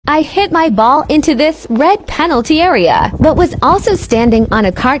I hit my ball into this red penalty area, but was also standing on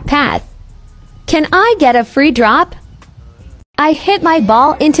a cart path. Can I get a free drop? I hit my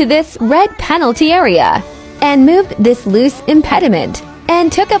ball into this red penalty area and moved this loose impediment and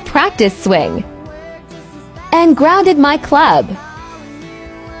took a practice swing and grounded my club.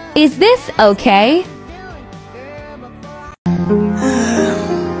 Is this okay?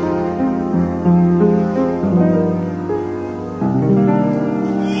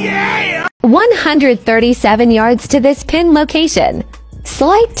 Yeah! 137 yards to this pin location.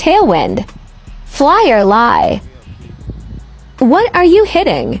 Slight tailwind. Fly or lie? What are you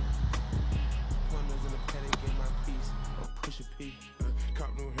hitting?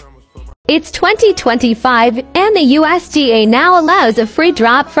 It's 2025 and the USGA now allows a free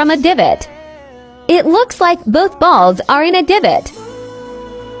drop from a divot. It looks like both balls are in a divot.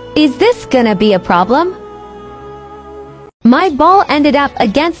 Is this gonna be a problem? My ball ended up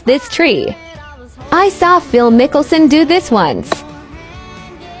against this tree. I saw Phil Mickelson do this once.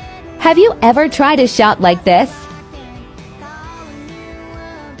 Have you ever tried a shot like this?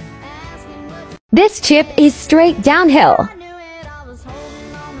 This chip is straight downhill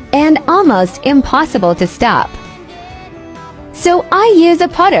and almost impossible to stop. So I use a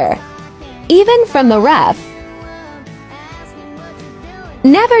putter, even from the rough.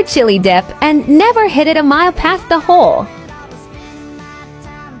 Never chili dip and never hit it a mile past the hole.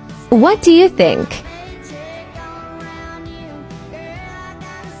 What do you think?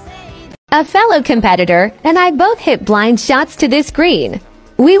 A fellow competitor and I both hit blind shots to this green.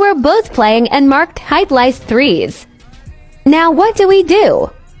 We were both playing and marked height-lice threes. Now what do we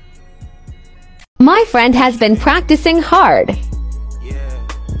do? My friend has been practicing hard,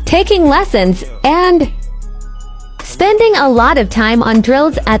 taking lessons, and spending a lot of time on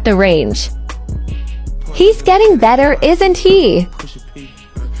drills at the range. He's getting better, isn't he?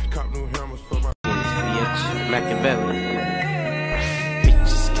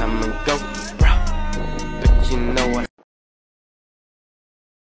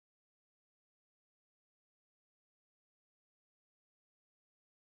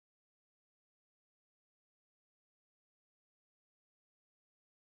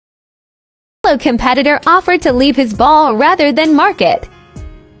 Fellow competitor offered to leave his ball rather than mark it.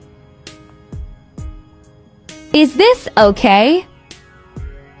 Is this okay?